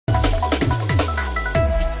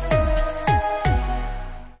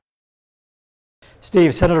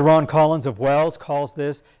Steve, Senator Ron Collins of Wells calls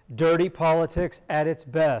this dirty politics at its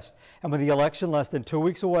best. And with the election less than 2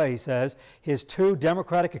 weeks away, he says, his two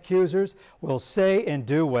Democratic accusers will say and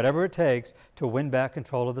do whatever it takes to win back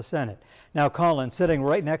control of the Senate. Now, Collins, sitting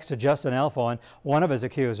right next to Justin Alfon, one of his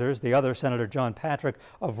accusers, the other, Senator John Patrick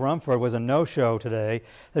of Rumford, was a no-show today.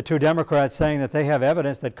 The two Democrats saying that they have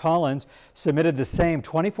evidence that Collins submitted the same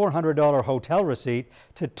 $2,400 hotel receipt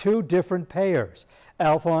to two different payers.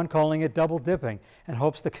 Alfon calling it double dipping and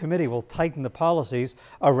hopes the committee will tighten the policies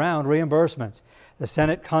around reimbursements. The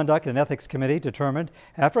Senate Conduct and Ethics Committee determined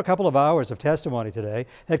after a couple of hours of testimony today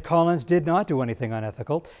that Collins did not do anything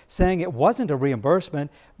unethical, saying it wasn't a reimbursement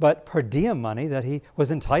but per diem money that he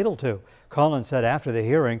was entitled to. Collins said after the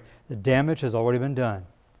hearing the damage has already been done.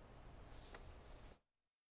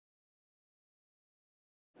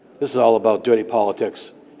 This is all about dirty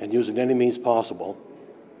politics and using any means possible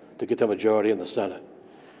to get the majority in the Senate.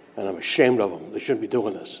 And I'm ashamed of them. They shouldn't be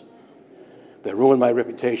doing this. They ruined my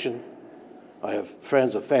reputation. I have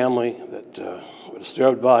friends and family that were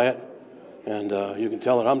disturbed by it, and you can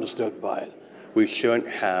tell that I'm disturbed by it. We shouldn't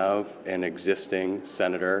have an existing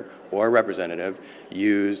senator or representative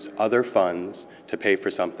use other funds to pay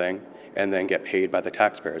for something and then get paid by the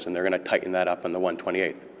taxpayers, and they're going to tighten that up on the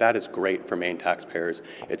 128th. That is great for Maine taxpayers.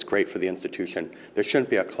 It's great for the institution. There shouldn't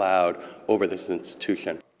be a cloud over this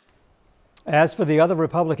institution. As for the other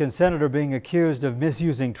Republican senator being accused of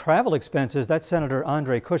misusing travel expenses, that's Senator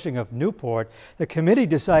Andre Cushing of Newport, the committee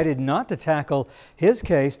decided not to tackle his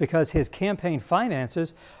case because his campaign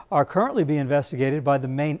finances are currently being investigated by the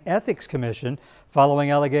Maine Ethics Commission following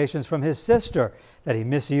allegations from his sister that he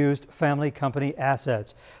misused family company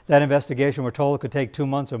assets. That investigation, we're told, could take 2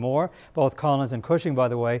 months or more. Both Collins and Cushing, by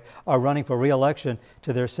the way, are running for re-election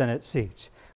to their Senate seats.